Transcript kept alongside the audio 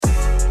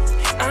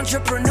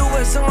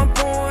Entrepreneurs on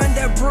born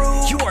that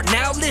brew. You are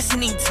now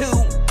listening to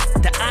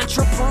the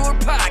Entrepreneur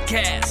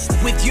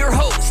Podcast with your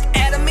host,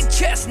 Adam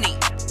McChesney.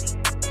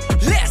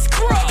 Let's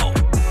grow!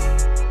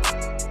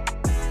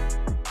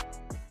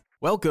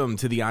 Welcome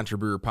to the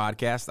Entrepreneur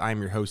Podcast.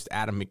 I'm your host,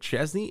 Adam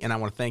McChesney, and I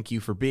want to thank you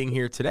for being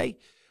here today.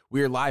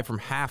 We are live from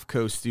Half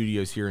Coast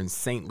Studios here in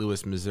St.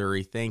 Louis,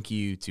 Missouri. Thank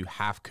you to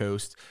Half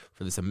Coast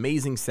for this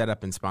amazing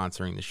setup and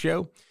sponsoring the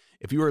show.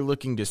 If you are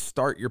looking to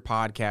start your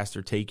podcast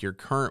or take your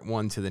current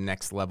one to the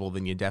next level,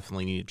 then you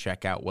definitely need to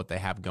check out what they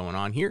have going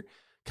on here.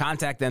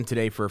 Contact them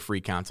today for a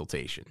free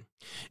consultation.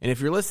 And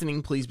if you're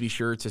listening, please be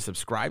sure to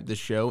subscribe to the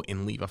show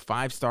and leave a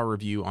 5-star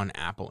review on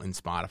Apple and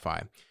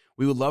Spotify.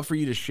 We would love for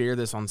you to share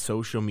this on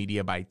social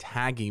media by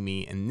tagging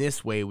me, and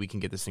this way we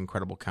can get this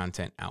incredible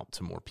content out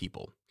to more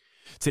people.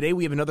 Today,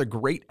 we have another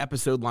great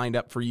episode lined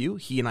up for you.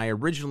 He and I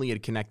originally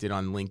had connected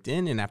on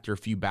LinkedIn, and after a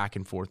few back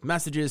and forth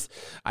messages,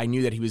 I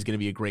knew that he was going to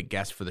be a great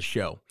guest for the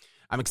show.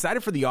 I'm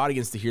excited for the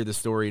audience to hear the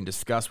story and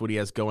discuss what he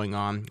has going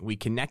on. We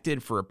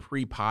connected for a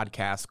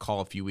pre-podcast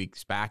call a few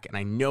weeks back, and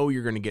I know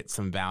you're going to get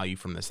some value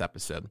from this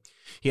episode.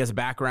 He has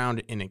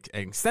an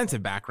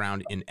extensive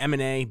background in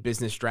M&A,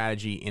 business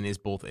strategy, and is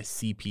both a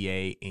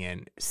CPA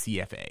and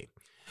CFA.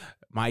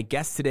 My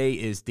guest today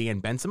is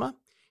Dan Bensema.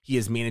 He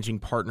is managing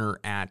partner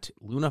at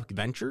Luna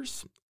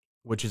Ventures,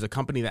 which is a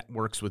company that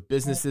works with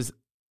businesses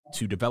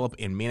to develop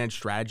and manage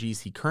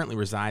strategies. He currently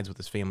resides with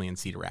his family in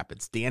Cedar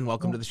Rapids. Dan,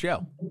 welcome to the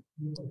show.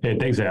 Hey,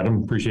 thanks,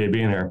 Adam. Appreciate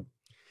being here.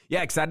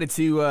 Yeah, excited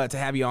to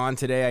have you on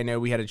today. I know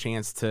we had a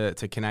chance to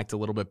connect a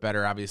little bit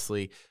better.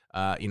 Obviously,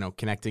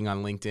 connecting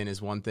on LinkedIn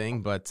is one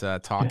thing, but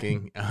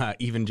talking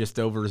even just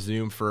over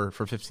Zoom for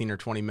 15 or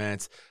 20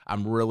 minutes,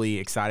 I'm really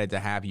excited to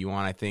have you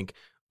on. I think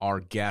our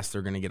guests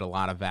are going to get a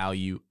lot of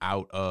value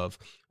out of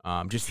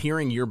just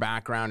hearing your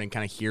background and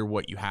kind of hear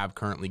what you have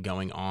currently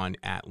going on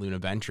at Luna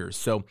Ventures.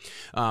 So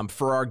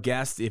for our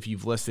guests, if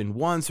you've listened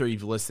once or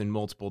you've listened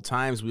multiple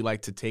times, we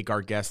like to take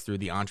our guests through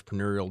the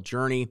entrepreneurial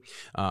journey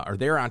or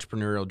their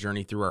entrepreneurial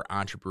journey through our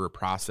entrepreneur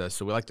process.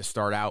 So we like to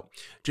start out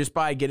just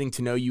by getting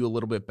to know you a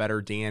little bit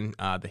better, Dan,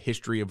 the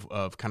history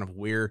of kind of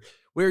where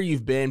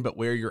you've been, but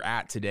where you're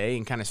at today,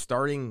 and kind of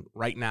starting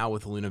right now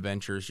with Luna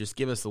Ventures. Just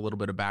give us a little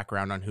bit of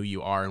background on who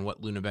you are and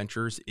what Luna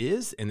Ventures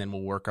is, and then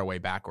we'll work our way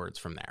backwards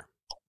from there.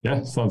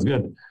 Yeah, sounds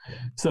good.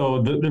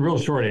 So the real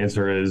short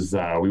answer is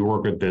we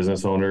work with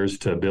business owners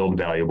to build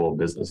valuable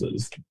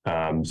businesses.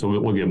 So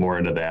we'll get more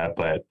into that.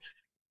 But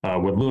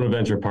with Luna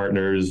Venture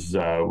Partners,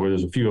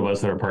 there's a few of us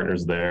that are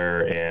partners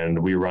there, and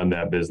we run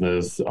that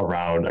business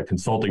around a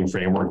consulting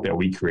framework that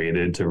we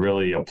created to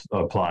really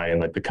apply in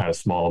like the kind of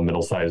small,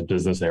 middle-sized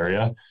business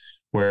area,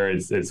 where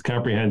it's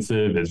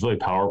comprehensive, it's really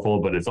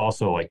powerful, but it's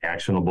also like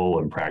actionable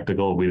and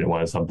practical. We didn't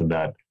want something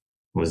that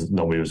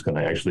nobody was going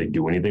to actually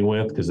do anything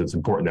with, because it's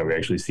important that we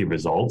actually see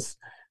results.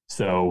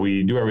 So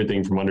we do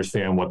everything from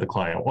understand what the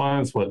client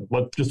wants,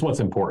 what's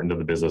important to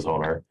the business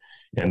owner,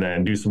 and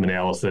then do some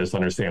analysis,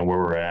 understand where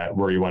we're at,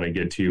 where you want to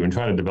get to, and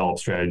try to develop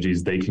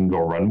strategies they can go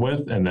run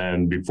with. And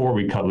then before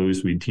we cut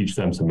loose, we teach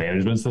them some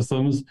management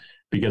systems,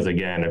 because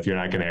again, if you're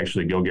not going to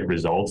actually go get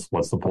results,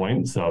 what's the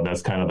point? So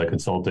that's kind of the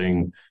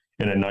consulting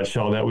in a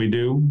nutshell that we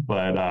do.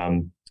 But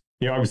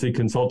obviously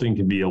consulting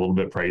can be a little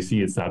bit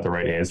pricey. It's not the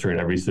right answer in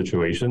every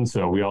situation.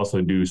 So we also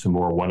do some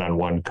more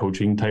one-on-one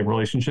coaching type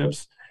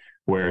relationships,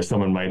 where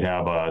someone might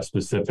have a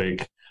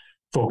specific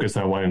focus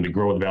on wanting to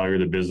grow the value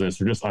of the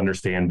business or just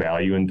understand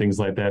value and things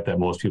like that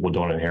most people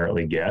don't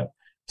inherently get.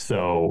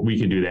 So we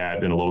can do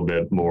that in a little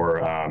bit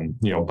more,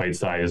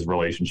 bite-sized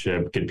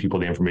relationship, get people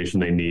the information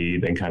they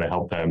need, and kind of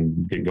help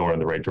them get going in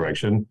the right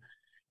direction.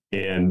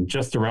 And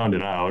just to round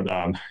it out,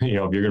 if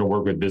you're going to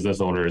work with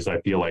business owners,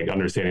 I feel like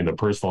understanding the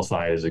personal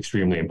side is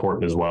extremely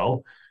important as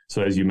well.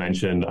 So as you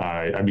mentioned,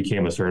 I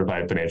became a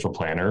certified financial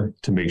planner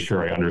to make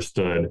sure I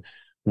understood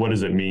what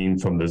does it mean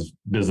from this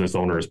business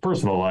owner's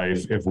personal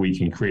life if we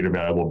can create a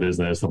valuable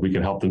business, if we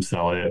can help them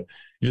sell it.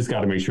 You just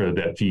got to make sure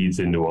that feeds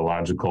into a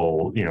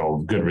logical,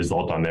 good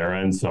result on their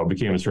end. So I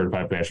became a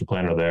certified financial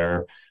planner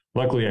there.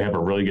 Luckily, I have a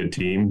really good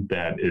team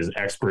that is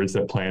experts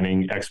at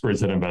planning,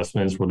 experts at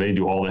investments, where they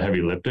do all the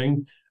heavy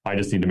lifting. I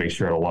just need to make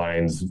sure it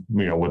aligns,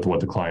 with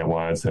what the client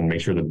wants, and make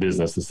sure the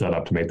business is set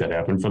up to make that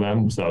happen for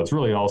them. So it's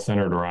really all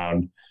centered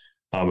around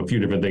a few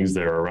different things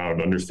there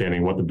around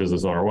understanding what the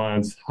business owner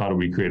wants, how do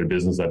we create a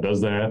business that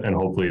does that, and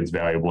hopefully it's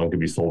valuable and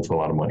can be sold for a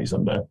lot of money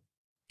someday.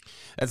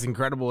 That's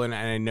incredible. And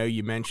I know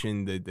you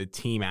mentioned the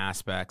team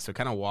aspect. So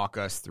kind of walk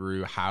us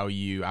through how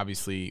you,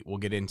 obviously we'll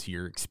get into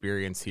your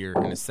experience here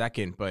in a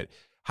second, but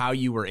how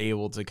you were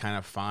able to kind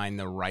of find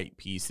the right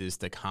pieces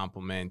to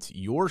complement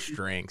your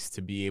strengths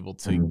to be able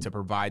to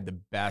provide the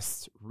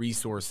best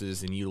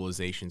resources and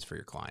utilizations for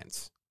your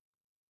clients.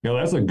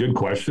 That's a good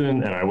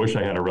question, and I wish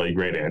I had a really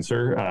great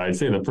answer. I'd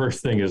say the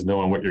first thing is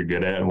knowing what you're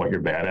good at and what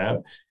you're bad at,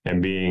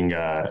 and being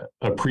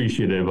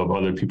appreciative of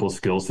other people's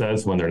skill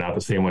sets when they're not the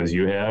same ones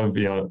you have.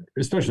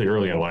 Especially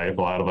early in life,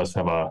 a lot of us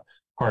have a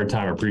hard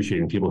time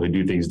appreciating people who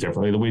do things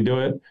differently than we do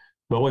it.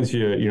 But once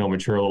you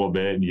mature a little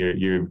bit,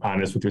 you're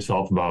honest with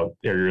yourself about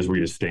areas where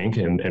you stink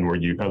and where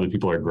other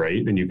people are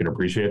great, and you can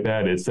appreciate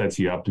that. It sets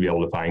you up to be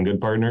able to find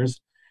good partners.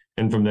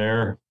 And from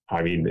there,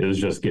 I mean, it was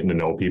just getting to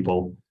know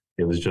people.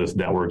 It was just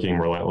networking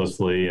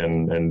relentlessly,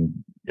 and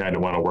I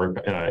didn't want to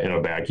work in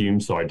a vacuum,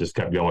 so I just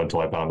kept going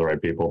until I found the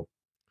right people.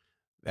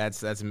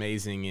 That's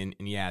amazing. And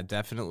yeah,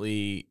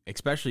 definitely,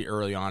 especially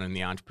early on in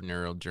the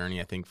entrepreneurial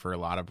journey, I think for a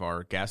lot of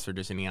our guests or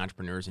just any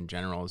entrepreneurs in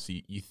general, is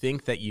you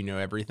think that you know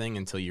everything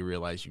until you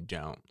realize you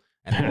don't.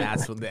 And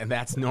then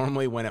that's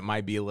normally when it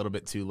might be a little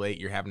bit too late.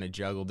 You're having to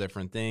juggle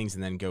different things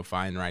and then go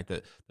find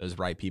those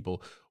right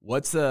people.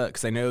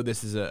 Because I know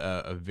this is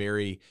a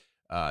very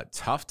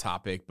tough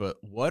topic, but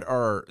what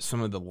are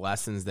some of the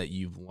lessons that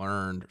you've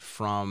learned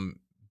from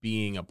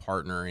being a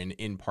partner and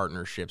in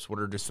partnerships? What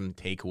are just some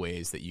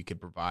takeaways that you could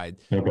provide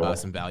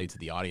some value to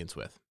the audience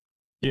with?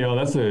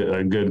 That's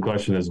a good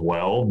question as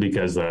well,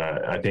 because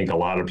I think a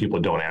lot of people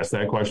don't ask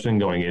that question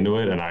going into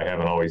it, and I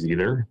haven't always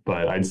either.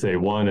 But I'd say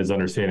one is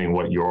understanding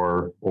what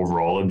your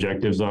overall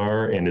objectives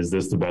are, and is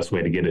this the best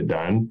way to get it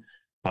done?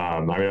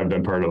 I've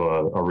been part of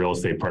a real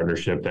estate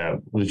partnership that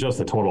was just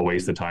a total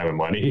waste of time and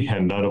money,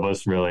 and none of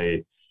us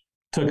really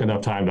took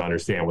enough time to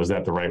understand, was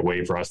that the right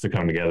way for us to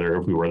come together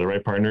if we were the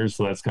right partners?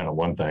 So that's kind of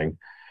one thing.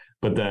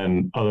 But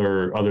then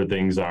other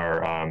things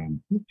are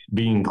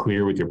being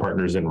clear with your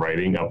partners in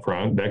writing up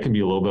front. That can be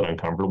a little bit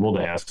uncomfortable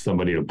to ask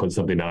somebody to put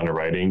something down in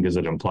writing, because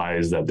it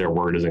implies that their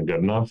word isn't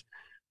good enough.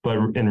 But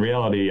in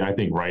reality, I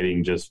think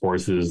writing just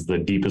forces the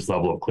deepest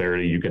level of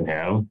clarity you can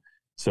have.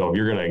 So if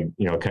you're going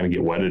to, kind of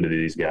get wedded to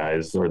these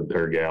guys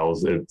or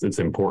gals, it's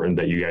important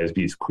that you guys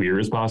be as clear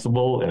as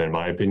possible. And in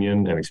my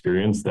opinion and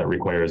experience, that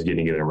requires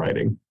getting it in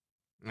writing.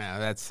 Yeah,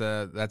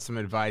 that's some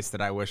advice that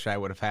I wish I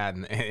would have had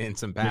in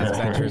some past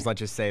ventures. Let's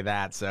just say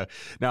that. So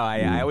no,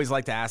 I always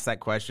like to ask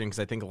that question, because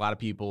I think a lot of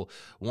people,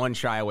 one,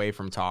 shy away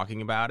from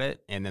talking about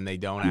it, and then they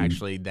don't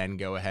actually then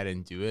go ahead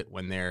and do it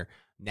when they're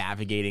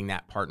navigating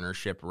that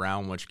partnership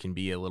realm, which can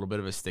be a little bit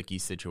of a sticky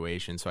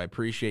situation. So I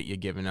appreciate you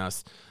giving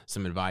us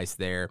some advice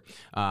there.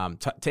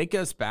 Take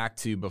us back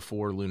to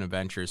before Luna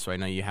Ventures. So I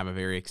know you have a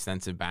very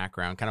extensive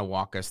background. Kind of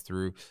walk us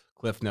through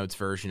Cliff Notes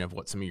version of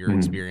what some of your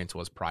experience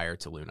was prior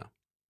to Luna.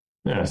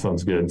 Yeah,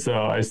 sounds good.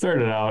 So I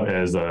started out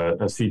as a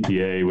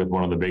CPA with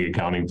one of the big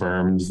accounting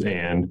firms,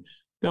 and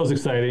that was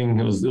exciting.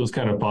 It was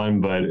kind of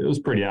fun, but it was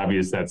pretty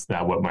obvious that's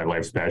not what my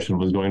life's passion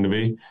was going to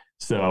be.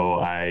 So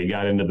I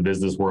got into the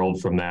business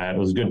world from that. It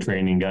was good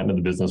training, got into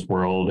the business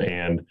world,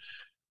 and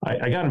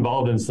I got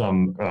involved in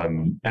some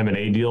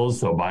M&A deals,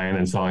 so buying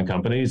and selling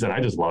companies, and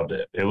I just loved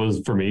it. It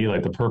was, for me,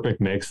 like the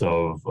perfect mix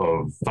of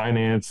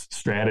finance,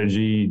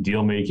 strategy,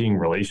 deal making,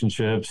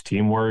 relationships,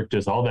 teamwork,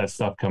 just all that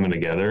stuff coming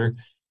together.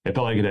 It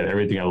felt like it had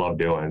everything I love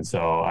doing.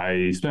 So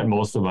I spent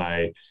most of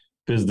my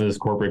business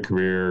corporate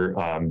career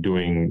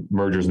doing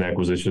mergers and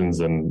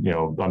acquisitions, and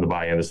on the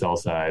buy and the sell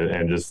side,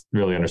 and just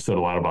really understood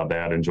a lot about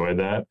that, enjoyed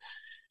that.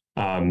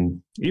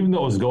 Even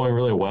though it was going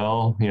really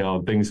well,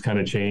 things kind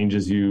of change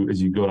as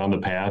you go down the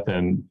path,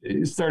 and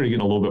it started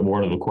getting a little bit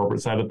more into the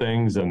corporate side of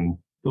things and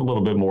a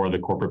little bit more of the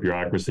corporate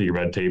bureaucracy,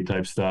 red tape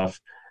type stuff.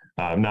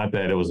 Not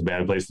that it was a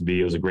bad place to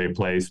be. It was a great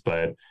place,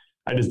 but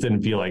I just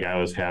didn't feel like I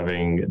was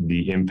having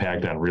the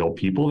impact on real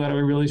people that I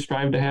really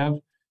strive to have.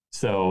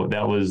 So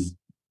that was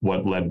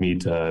what led me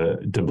to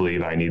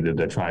believe I needed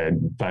to try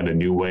and find a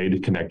new way to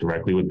connect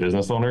directly with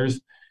business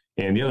owners.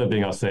 And the other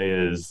thing I'll say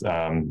is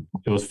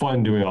it was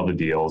fun doing all the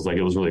deals. Like,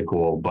 it was really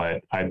cool.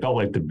 But I felt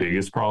like the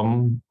biggest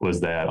problem was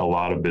that a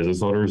lot of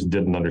business owners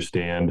didn't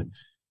understand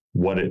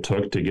what it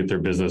took to get their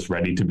business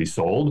ready to be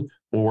sold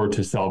or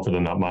to sell for the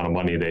amount of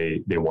money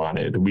they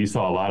wanted. We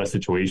saw a lot of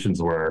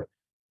situations where,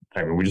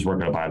 we just weren't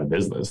going to buy the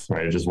business,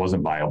 right? It just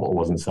wasn't viable, it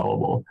wasn't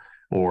sellable,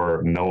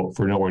 or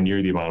for nowhere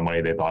near the amount of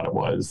money they thought it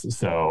was.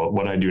 So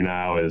what I do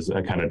now is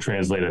I kind of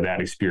translated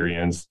that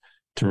experience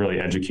to really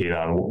educate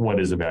on what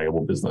is a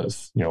valuable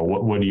business.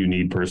 What do you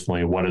need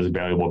personally? What is a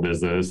valuable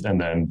business?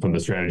 And then from the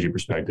strategy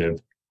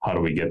perspective, how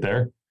do we get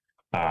there?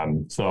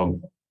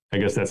 So I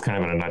guess that's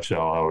kind of in a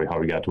nutshell how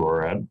we got to where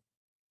we're at.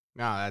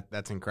 No,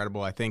 that's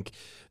incredible. I think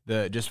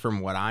just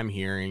from what I'm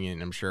hearing, and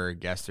I'm sure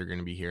guests are going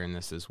to be hearing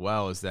this as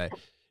well, is that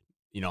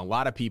a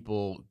lot of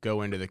people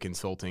go into the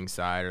consulting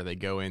side, or they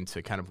go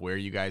into kind of where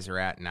you guys are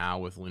at now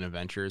with Luna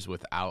Ventures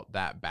without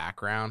that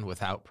background,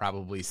 without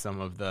probably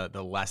some of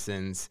the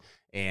lessons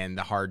and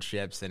the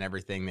hardships and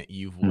everything that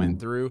you've went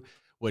through,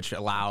 which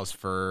allows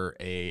for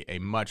a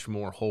much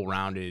more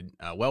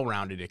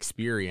well-rounded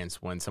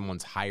experience when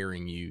someone's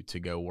hiring you to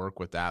go work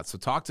with that. So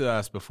talk to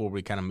us before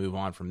we kind of move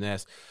on from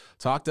this.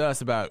 Talk to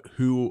us about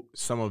who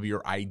some of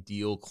your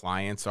ideal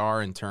clients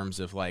are in terms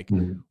of like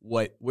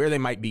where they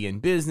might be in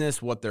business,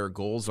 what their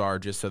goals are,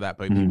 just so that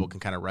people can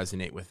kind of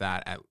resonate with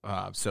that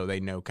so they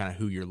know kind of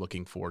who you're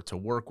looking for to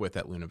work with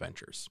at Luna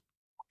Ventures.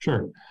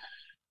 Sure.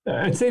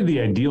 I'd say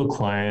the ideal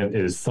client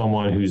is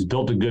someone who's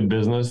built a good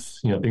business,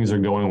 things are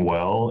going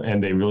well,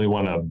 and they really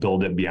want to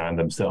build it beyond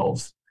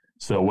themselves.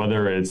 So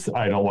whether it's,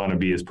 I don't want to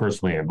be as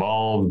personally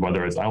involved,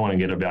 whether it's, I want to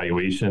get a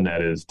valuation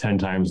that is 10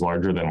 times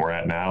larger than we're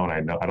at now,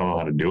 and I don't know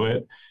how to do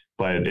it,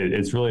 but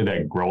it's really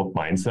that growth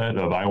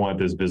mindset of I want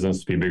this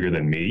business to be bigger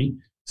than me,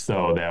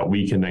 so that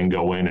we can then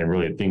go in and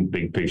really think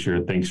big picture,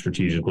 think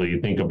strategically,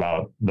 think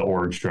about the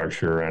org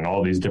structure and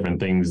all these different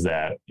things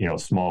that,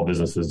 small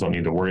businesses don't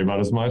need to worry about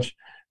as much.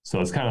 So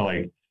it's kind of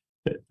like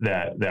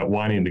that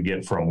wanting to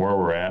get from where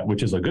we're at,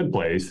 which is a good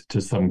place, to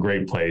some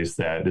great place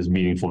that is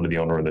meaningful to the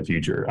owner in the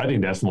future. I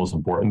think that's the most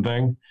important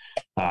thing.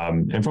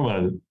 And from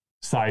a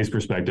size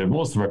perspective,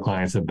 most of our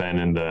clients have been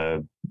in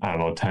the,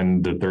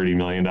 $10 to $30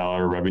 million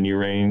revenue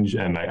range.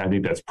 And I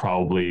think that's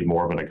probably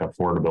more of an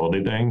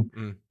affordability thing.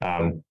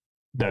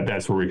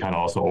 That's where we kind of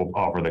also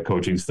offer the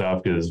coaching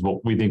stuff, because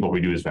we think what we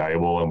do is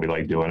valuable and we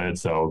like doing it.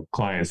 So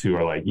clients who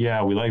are like,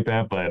 yeah, we like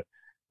that, but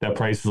that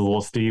price is a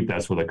little steep,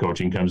 that's where the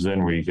coaching comes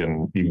in, where you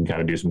can kind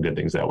of do some good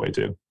things that way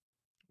too.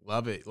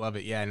 Love it.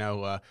 Yeah, I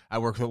know I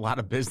work with a lot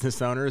of business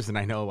owners, and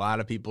I know a lot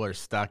of people are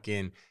stuck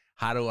in,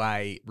 how do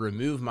I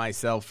remove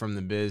myself from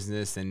the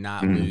business and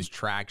not lose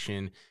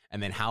traction?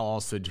 And then how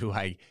also do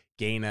I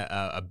gain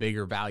a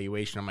bigger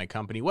valuation on my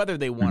company, whether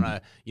they want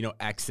to,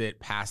 exit,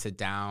 pass it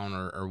down,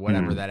 or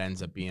whatever that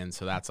ends up being.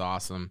 So that's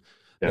awesome.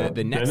 Yeah.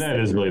 And that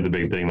is really the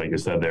big thing, like you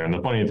said there. And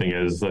the funny thing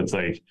is, it's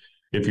like,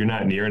 if you're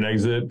not near an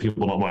exit,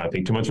 people don't want to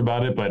think too much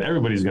about it, but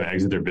everybody's going to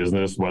exit their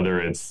business,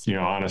 whether it's,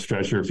 on a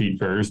stretcher feet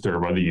first, or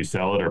whether you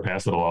sell it or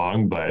pass it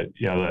along. But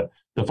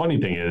the funny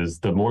thing is,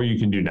 the more you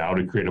can do now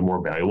to create a more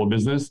valuable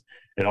business,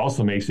 it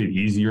also makes it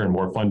easier and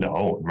more fun to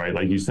own, right?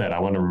 Like you said, I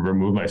want to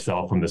remove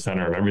myself from the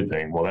center of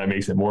everything. Well, that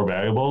makes it more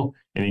valuable,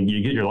 and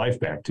you get your life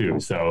back too.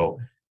 So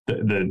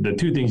the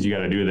two things you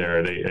got to do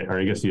there,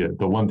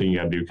 the one thing you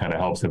got to do kind of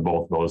helps in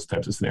both of those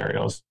types of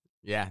scenarios.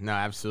 Yeah, no,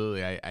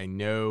 absolutely. I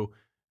know,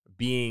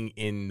 being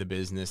in the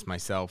business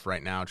myself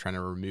right now, trying to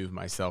remove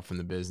myself from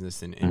the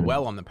business and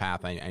well on the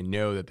path, I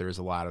know that there's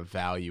a lot of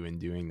value in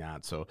doing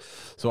that. So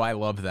I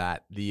love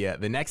that. The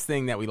next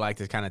thing that we like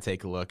to kind of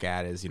take a look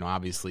at is,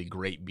 obviously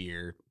great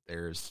beer.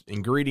 There's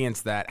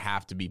ingredients that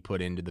have to be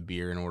put into the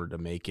beer in order to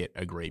make it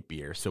a great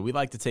beer. So we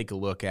like to take a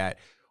look at,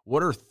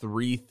 what are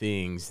 3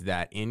 things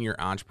that in your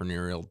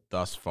entrepreneurial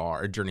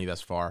journey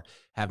thus far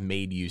have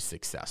made you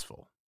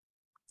successful?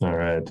 All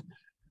right.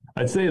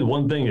 I'd say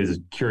one thing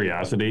is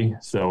curiosity.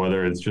 So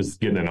whether it's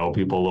just getting to know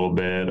people a little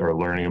bit or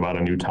learning about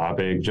a new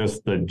topic,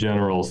 just the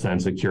general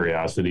sense of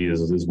curiosity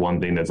is one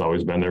thing that's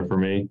always been there for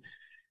me.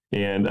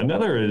 And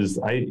another is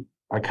I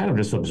kind of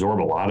just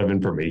absorb a lot of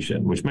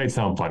information, which might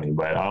sound funny,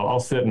 but I'll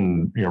sit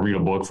and read a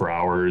book for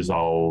hours.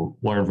 I'll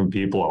learn from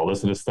people. I'll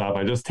listen to stuff.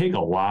 I just take a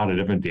lot of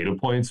different data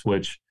points,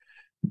 which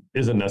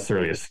isn't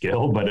necessarily a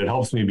skill, but it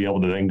helps me be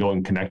able to then go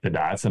and connect the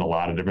dots in a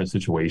lot of different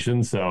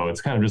situations. So it's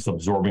kind of just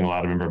absorbing a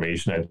lot of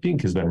information, I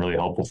think, has been really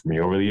helpful for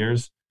me over the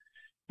years.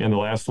 And the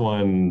last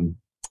one,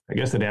 I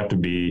guess it'd have to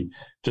be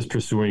just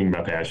pursuing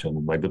my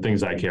passion, like the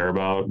things I care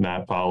about,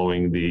 not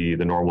following the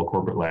normal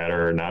corporate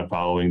ladder, not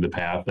following the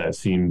path that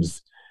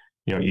seems,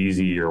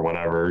 easy or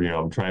whatever.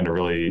 I'm trying to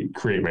really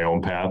create my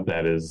own path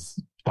that is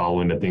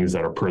following the things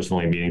that are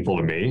personally meaningful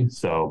to me.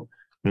 So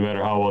no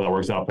matter how well that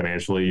works out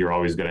financially, you're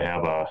always going to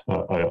have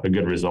a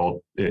good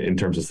result in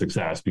terms of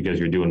success, because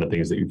you're doing the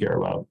things that you care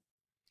about.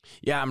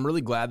 Yeah, I'm really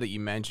glad that you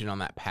mentioned on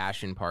that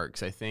passion part,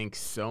 because I think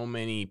so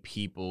many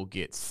people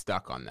get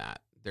stuck on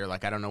that. They're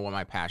like, I don't know what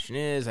my passion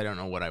is. I don't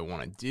know what I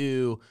want to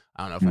do.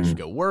 I don't know if I should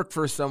go work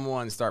for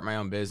someone, start my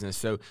own business.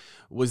 So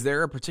was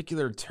there a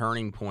particular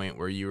turning point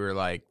where you were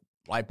like,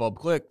 light bulb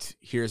clicked,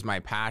 here's my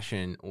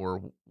passion?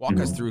 Or walk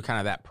us through kind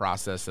of that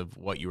process of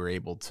what you were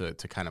able to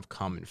kind of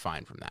come and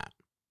find from that.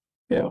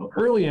 Yeah,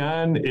 early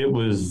on,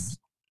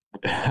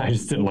 I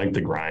just didn't like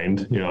the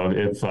grind.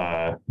 If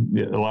a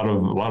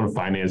lot of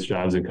finance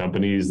jobs and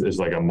companies is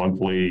like a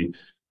monthly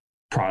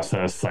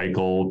process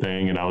cycle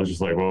thing, and I was just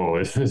like, whoa,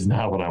 this is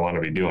not what I want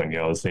to be doing.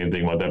 The same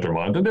thing month after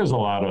month, and there's a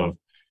lot of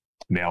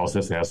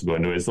analysis that has to go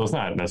into it, so it's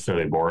not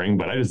necessarily boring.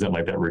 But I just didn't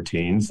like that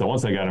routine. So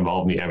once I got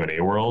involved in the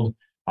M&A world,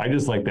 I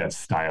just like that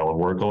style of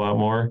work a lot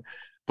more.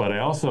 But I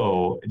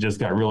also just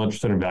got real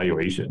interested in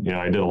valuation.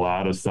 I did a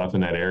lot of stuff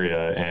in that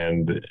area,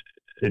 and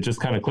it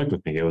just kind of clicked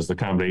with me. It was the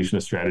combination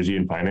of strategy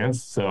and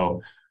finance.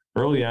 So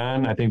early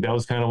on, I think that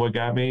was kind of what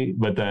got me.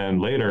 But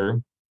then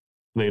later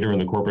in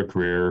the corporate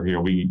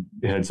career, we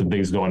had some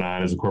things going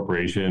on as a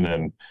corporation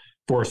and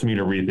forced me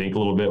to rethink a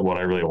little bit what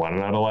I really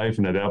wanted out of life.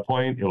 And at that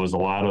point, it was a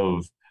lot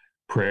of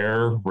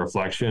prayer,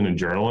 reflection, and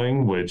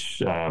journaling, which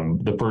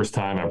the first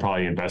time I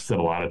probably invested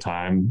a lot of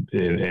time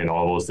in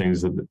all those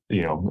things,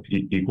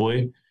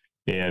 equally.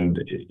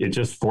 And it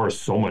just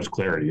forced so much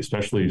clarity,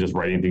 especially just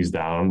writing things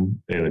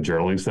down in a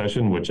journaling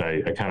session, which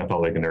I kind of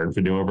felt like a nerd for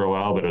doing for a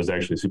while, but it was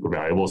actually super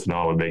valuable. So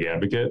now I'm a big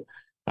advocate.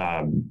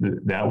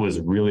 That was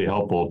really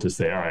helpful to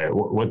say, all right,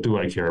 what do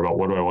I care about?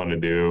 What do I want to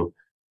do?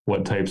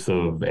 What types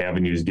of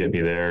avenues get me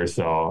there?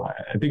 So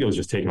I think it was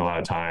just taking a lot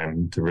of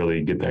time to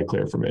really get that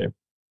clear for me.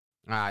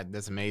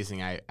 That's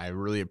amazing. I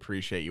really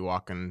appreciate you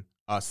walking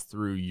us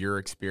through your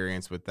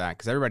experience with that,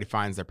 because everybody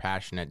finds their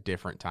passion at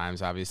different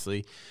times,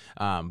 obviously.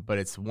 But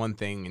it's one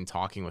thing in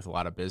talking with a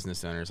lot of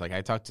business owners. Like,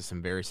 I talked to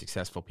some very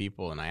successful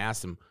people and I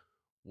asked them,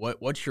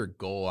 what's your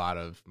goal out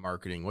of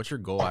marketing? What's your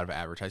goal out of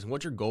advertising?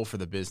 What's your goal for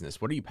the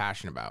business? What are you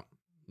passionate about?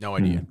 No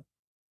idea.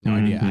 No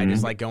idea. I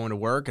just like going to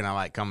work and I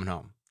like coming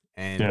home.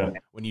 And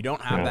when you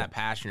don't have that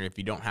passion, or if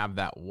you don't have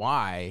that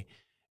why,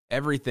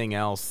 everything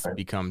else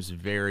becomes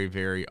very,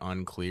 very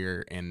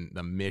unclear, and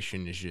the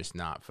mission is just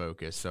not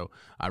focused. So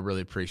I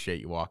really appreciate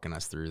you walking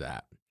us through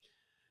that.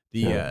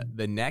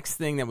 The next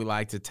thing that we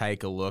like to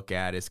take a look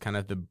at is kind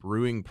of the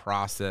brewing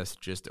process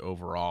just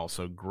overall.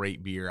 So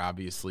great beer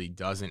obviously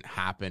doesn't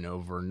happen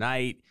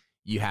overnight.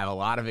 You have a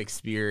lot of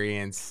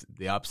experience,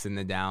 the ups and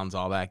the downs,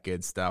 all that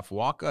good stuff.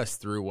 Walk us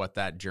through what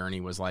that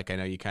journey was like. I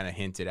know you kind of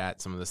hinted at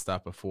some of the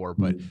stuff before,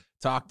 but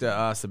talk to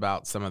us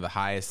about some of the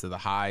highest of the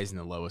highs and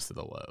the lowest of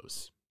the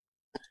lows.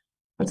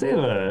 I'd say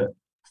the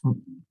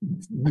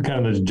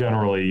kind of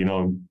generally,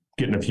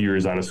 getting a few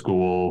years out of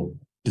school,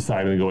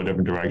 deciding to go a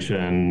different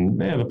direction.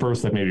 The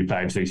first maybe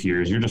 5-6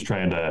 years, you're just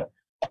trying to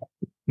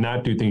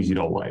not do things you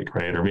don't like,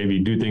 right? Or maybe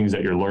do things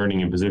that you're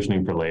learning and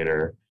positioning for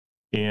later.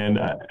 And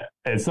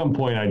at some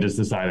point, I just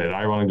decided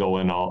I want to go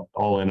in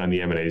all in on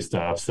the M&A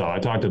stuff. So I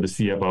talked to the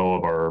CFO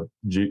of our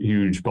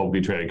huge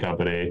publicly traded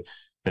company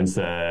and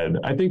said,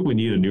 I think we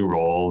need a new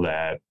role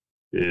that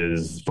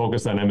is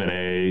focused on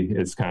M&A.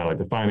 It's kind of like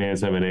the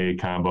finance M&A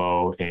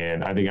combo.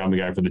 And I think I'm the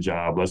guy for the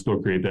job. Let's go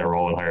create that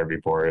role and hire me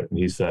for it. And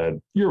he said,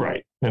 you're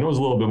right. And it was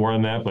a little bit more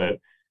than that, but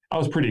I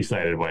was pretty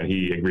excited when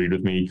he agreed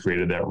with me,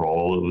 created that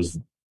role. It was,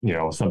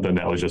 something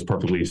that was just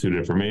perfectly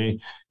suited for me,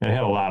 and I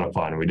had a lot of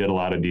fun. We did a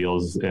lot of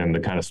deals in the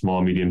kind of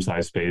small,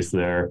 medium-sized space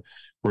there.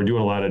 We're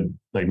doing a lot of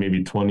like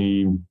maybe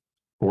 20,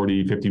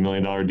 40, $50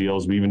 million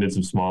deals. We even did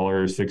some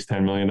smaller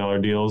 $6-10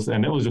 million deals.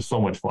 And it was just so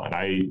much fun.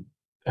 I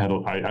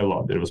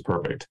loved it. It was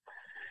perfect.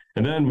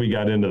 And then we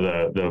got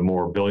into the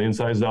more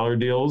billion-sized dollar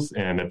deals.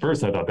 And at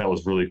first I thought that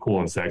was really cool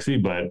and sexy,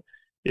 but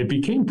it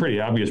became pretty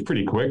obvious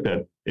pretty quick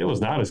that it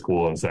was not as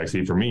cool and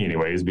sexy for me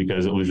anyways,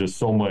 because it was just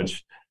so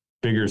much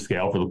bigger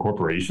scale for the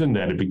corporation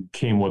that it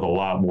became with a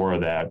lot more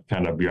of that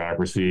kind of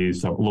bureaucracy,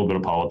 a little bit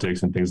of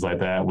politics and things like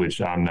that, which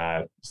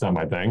it's not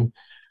my thing.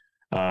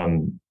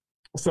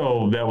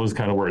 So that was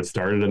kind of where it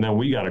started. And then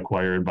we got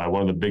acquired by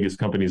one of the biggest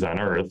companies on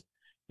earth.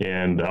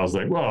 And I was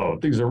like, whoa,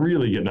 things are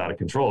really getting out of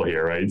control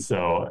here, right?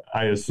 So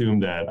I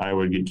assumed that I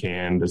would get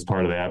canned as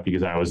part of that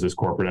because I was this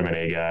corporate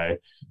M&A guy.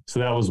 So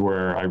that was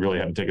where I really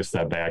had to take a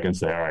step back and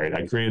say, all right,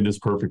 I created this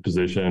perfect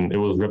position. It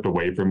was ripped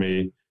away from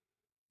me.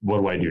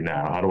 What do I do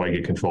now? How do I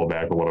get control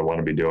back of what I want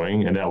to be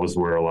doing? And that was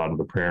where a lot of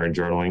the prayer and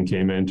journaling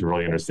came in to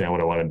really understand what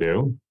I want to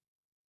do.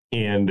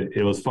 And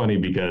it was funny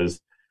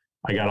because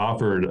I got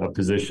offered a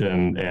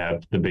position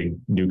at the big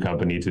new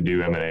company to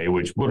do M&A,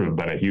 which would have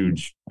been a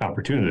huge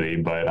opportunity.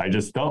 But I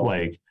just felt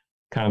like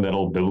kind of that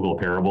old biblical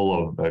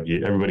parable of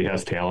everybody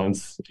has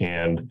talents.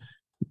 And,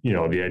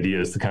 the idea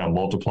is to kind of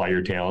multiply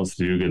your talents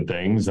to do good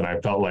things. And I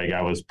felt like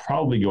I was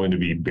probably going to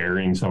be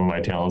burying some of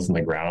my talents in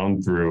the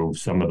ground through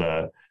some of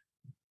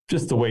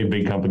just the way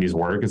big companies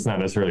work. It's not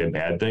necessarily a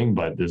bad thing,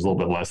 but there's a little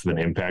bit less of an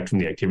impact from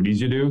the activities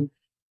you do.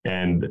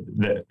 And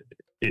that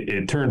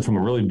it turned from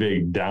a really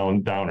big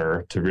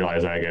downer to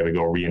realize I got to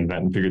go reinvent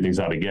and figure things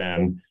out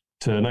again,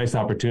 to a nice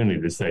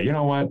opportunity to say, you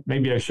know what,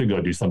 maybe I should go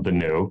do something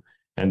new.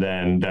 And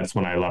then that's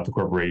when I left the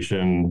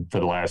corporation for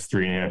the last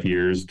 3.5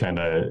 years, kind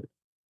of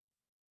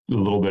a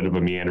little bit of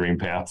a meandering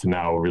path to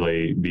now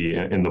really be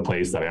in the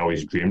place that I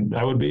always dreamed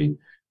I would be.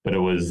 But it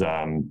was,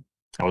 I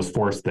was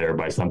forced there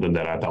by something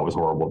that I thought was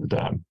horrible at the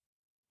time.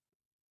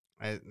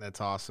 That's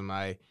awesome.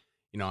 I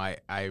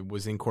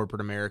was in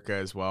corporate America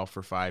as well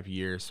for 5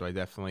 years, so I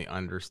definitely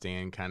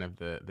understand kind of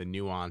the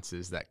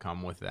nuances that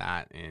come with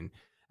that. And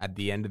at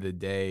the end of the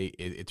day,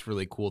 it's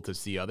really cool to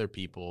see other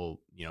people,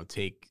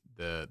 take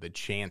the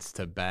chance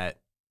to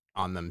bet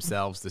on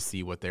themselves to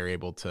see what they're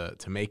able to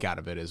make out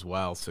of it as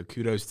well. So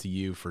kudos to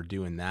you for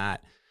doing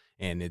that.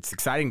 And it's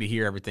exciting to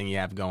hear everything you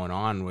have going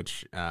on,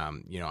 which,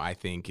 I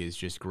think is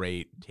just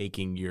great,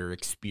 taking your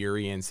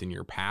experience and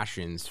your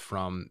passions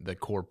from the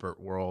corporate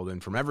world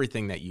and from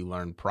everything that you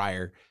learned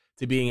prior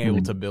to being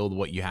able to build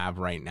what you have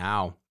right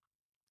now.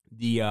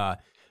 The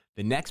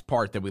next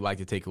part that we like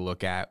to take a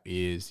look at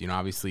is,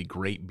 obviously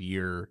great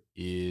beer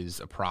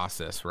is a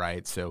process,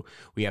 right? So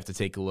we have to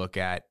take a look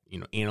at,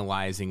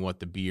 analyzing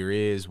what the beer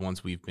is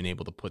once we've been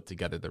able to put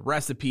together the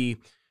recipe,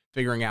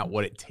 figuring out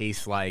what it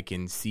tastes like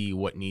and see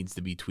what needs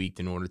to be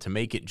tweaked in order to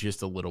make it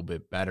just a little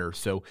bit better.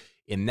 So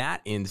in that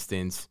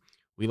instance,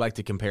 we like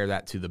to compare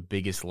that to the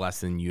biggest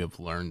lesson you have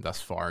learned thus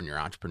far in your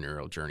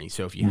entrepreneurial journey.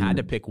 So if you had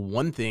to pick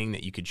one thing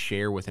that you could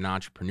share with an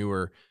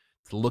entrepreneur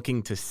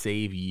looking to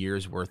save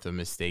years worth of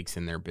mistakes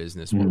in their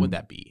business, what would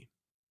that be?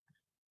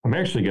 I'm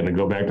actually going to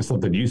go back to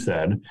something you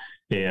said.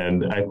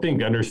 And I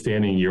think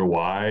understanding your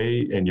why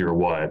and your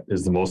what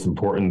is the most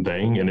important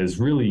thing. And it's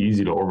really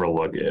easy to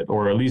overlook it,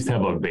 or at least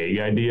have a vague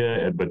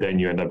idea, but then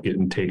you end up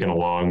getting taken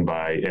along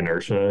by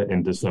inertia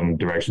into some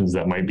directions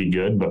that might be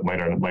good, but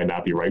might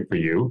not be right for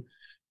you.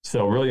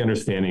 So really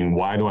understanding,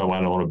 why do I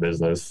want to own a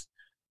business?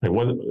 Like,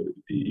 what,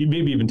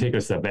 maybe even take a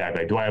step back.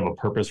 Like, do I have a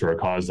purpose or a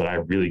cause that I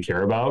really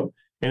care about?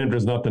 And if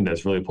there's nothing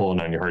that's really pulling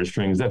on your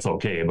heartstrings, that's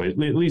okay. But at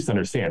least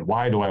understand,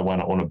 why do I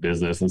want to own a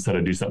business instead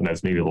of do something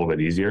that's maybe a little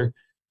bit easier?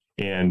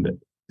 And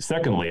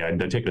secondly, I'd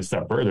take it a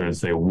step further and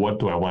say, what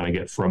do I want to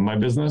get from my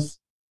business?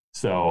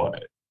 So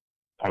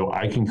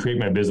I can create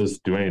my business,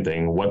 do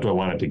anything. What do I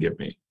want it to give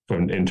me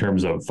in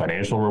terms of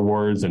financial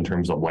rewards, in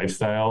terms of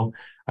lifestyle?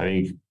 I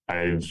think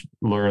I've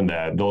learned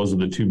that those are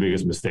the two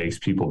biggest mistakes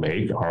people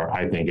make,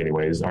 I think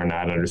anyways, are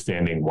not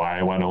understanding why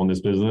I want to own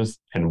this business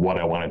and what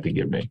I want it to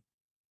give me.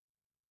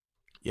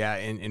 Yeah.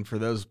 And for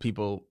those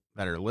people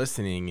that are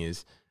listening,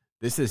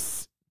 this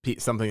is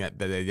something that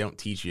they don't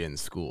teach you in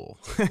school.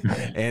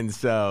 And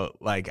so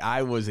like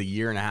I was a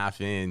year and a half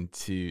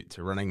into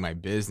running my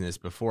business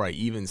before I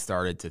even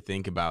started to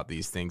think about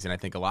these things. And I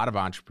think a lot of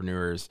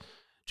entrepreneurs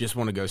just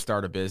want to go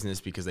start a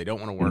business because they don't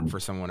want to work for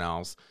someone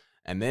else.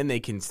 And then they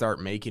can start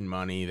making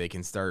money. They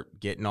can start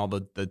getting all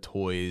the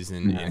toys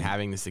and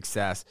having the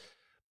success,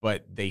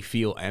 but they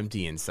feel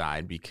empty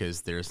inside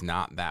because there's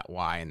not that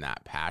why and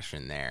that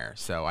passion there.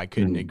 So I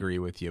couldn't agree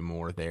with you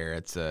more there.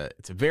 It's a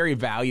very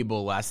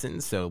valuable lesson.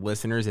 So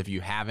listeners, if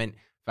you haven't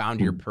found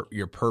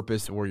your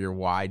purpose or your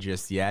why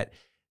just yet,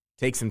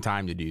 take some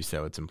time to do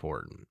so. It's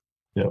important.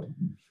 Yep.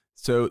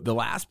 So the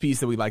last piece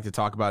that we'd like to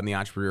talk about in the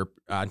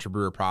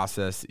entrepreneur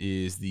process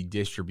is the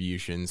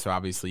distribution. So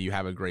obviously you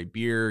have a great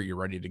beer, you're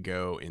ready to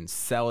go and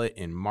sell it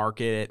and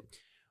market it.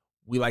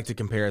 We like to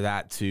compare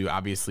that to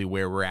obviously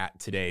where we're at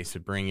today. So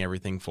bring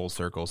everything full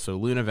circle. So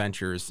Luna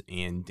Ventures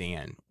and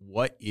Dan,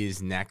 what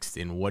is next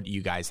and what do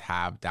you guys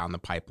have down the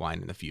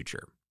pipeline in the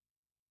future?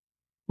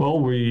 Well,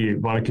 we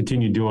want to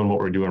continue doing what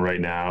we're doing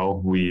right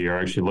now. We are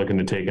actually looking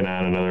to take on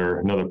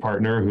another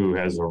partner who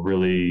has a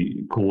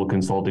really cool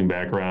consulting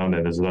background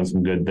and has done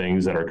some good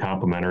things that are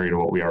complementary to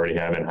what we already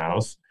have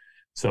in-house.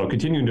 So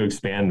continuing to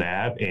expand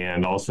that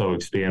and also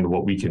expand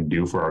what we can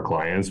do for our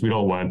clients. We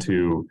don't want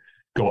to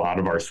go out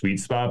of our sweet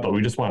spot, but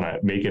we just want to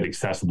make it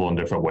accessible in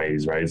different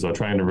ways, right? So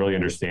trying to really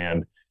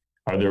understand,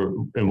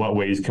 in what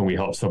ways can we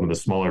help some of the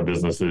smaller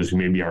businesses who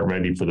maybe aren't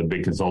ready for the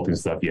big consulting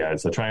stuff yet?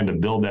 So trying to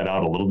build that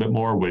out a little bit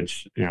more,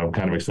 which, I'm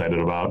kind of excited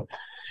about.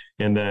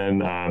 And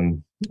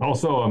then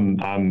also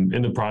I'm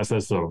in the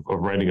process of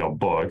writing a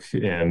book,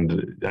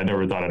 and I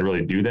never thought I'd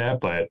really do that,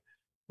 but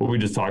what we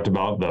just talked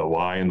about, the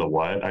why and the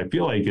what, I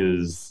feel like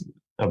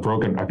I'm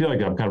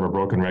kind of a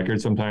broken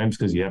record sometimes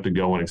because you have to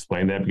go and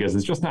explain that because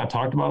it's just not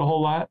talked about a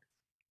whole lot.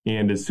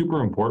 And it's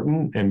super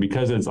important. And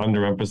because it's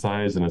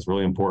underemphasized and it's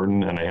really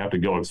important and I have to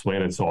go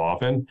explain it so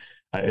often,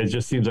 it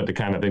just seems like the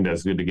kind of thing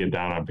that's good to get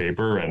down on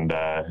paper. And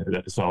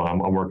so I'm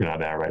working on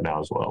that right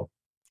now as well.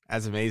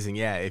 That's amazing.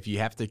 Yeah. If you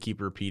have to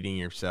keep repeating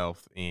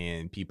yourself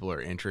and people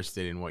are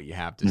interested in what you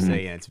have to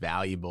say and it's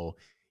valuable,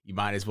 you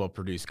might as well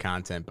produce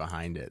content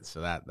behind it.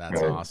 So that's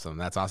right. Awesome.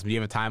 That's awesome. Do you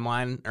have a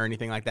timeline or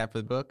anything like that for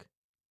the book?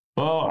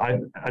 Well,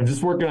 I'm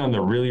just working on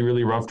the really,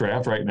 really rough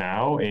draft right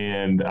now,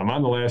 and I'm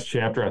on the last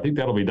chapter. I think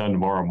that'll be done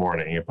tomorrow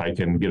morning if I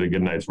can get a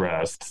good night's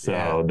rest.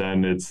 So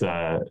then it's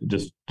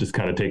just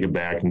kind of take it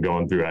back and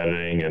going through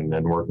editing and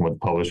then working with the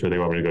publisher. They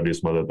want me to go do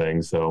some other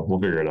things, so we'll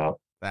figure it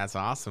out. That's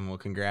awesome. Well,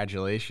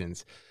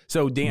 congratulations.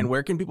 So, Dan,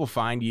 where can people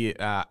find you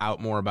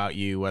out more about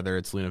you, whether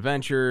it's Luna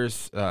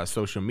Ventures,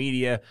 social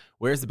media?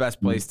 Where's the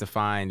best place to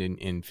find?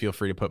 And feel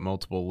free to put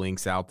multiple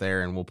links out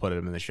there, and we'll put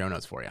them in the show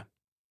notes for you.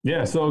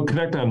 Yeah, so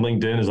connect on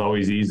LinkedIn is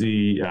always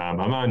easy.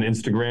 I'm on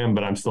Instagram,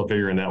 but I'm still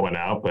figuring that one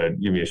out. But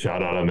give me a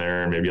shout out on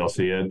there, and maybe I'll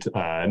see it.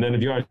 And then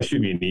if you want to shoot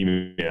me an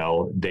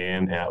email,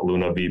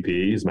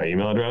 dan@lunavp is my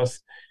email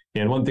address.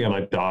 And one thing I'd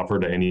like to offer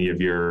to any of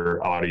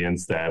your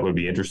audience that would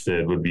be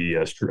interested would be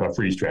a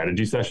free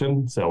strategy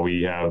session. So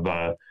we have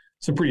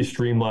some pretty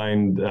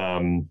streamlined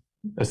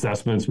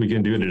assessments we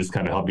can do to just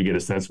kind of help you get a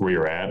sense where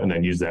you're at and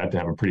then use that to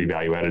have a pretty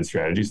value-added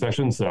strategy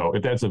session. So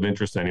if that's of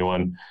interest to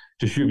anyone,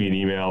 just shoot me an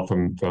email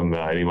from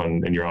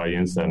anyone in your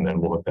audience and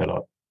we'll look that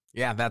up.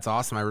 Yeah, that's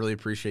awesome. I really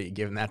appreciate you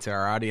giving that to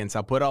our audience.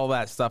 I'll put all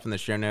that stuff in the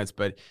show notes,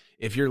 but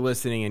if you're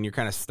listening and you're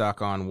kind of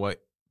stuck on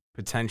what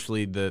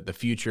potentially the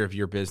future of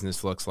your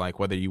business looks like,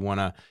 whether you want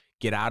to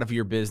get out of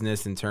your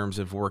business in terms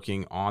of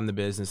working on the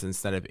business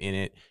instead of in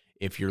it,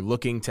 if you're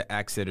looking to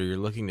exit or you're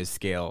looking to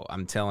scale,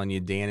 I'm telling you,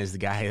 Dan is the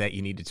guy that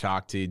you need to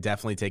talk to.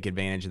 Definitely take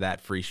advantage of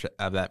that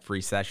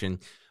free session.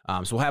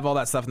 So we'll have all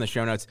that stuff in the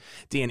show notes.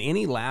 Dan,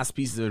 any last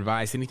pieces of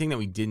advice, anything that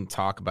we didn't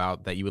talk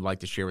about that you would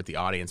like to share with the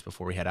audience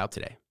before we head out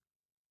today?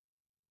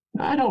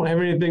 I don't have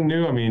anything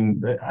new. I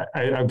mean,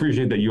 I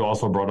appreciate that you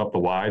also brought up the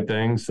why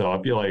thing. So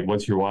I feel like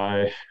what's your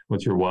why?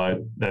 What's your what?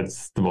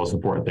 That's the most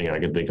important thing I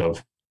can think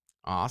of.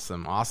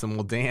 Awesome.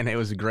 Well, Dan, it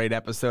was a great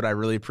episode. I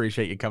really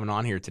appreciate you coming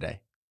on here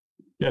today.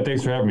 Yeah,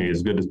 thanks for having me.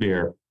 It's good to be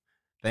here.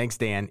 Thanks,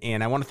 Dan.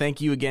 And I want to thank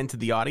you again to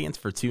the audience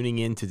for tuning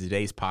in to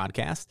today's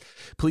podcast.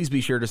 Please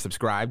be sure to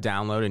subscribe,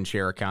 download, and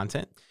share our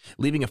content.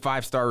 Leaving a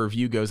 5-star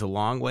review goes a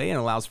long way and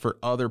allows for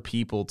other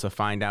people to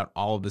find out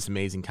all of this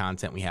amazing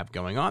content we have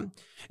going on.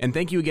 And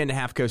thank you again to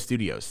Half Coast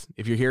Studios.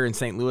 If you're here in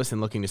St. Louis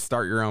and looking to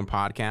start your own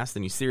podcast,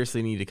 then you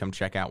seriously need to come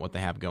check out what they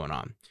have going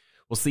on.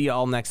 We'll see you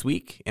all next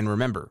week. And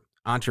remember,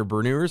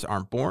 entrepreneurs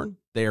aren't born,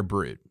 they are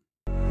brewed.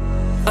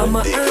 I'm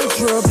an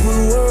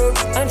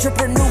entrepreneur.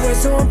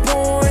 Entrepreneurs aren't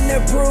born,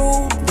 they're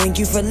brewed. Thank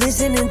you for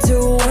listening to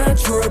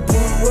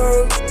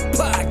Entrepreneur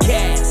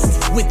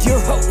Podcast with your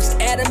host,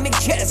 Adam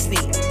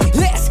McChesney.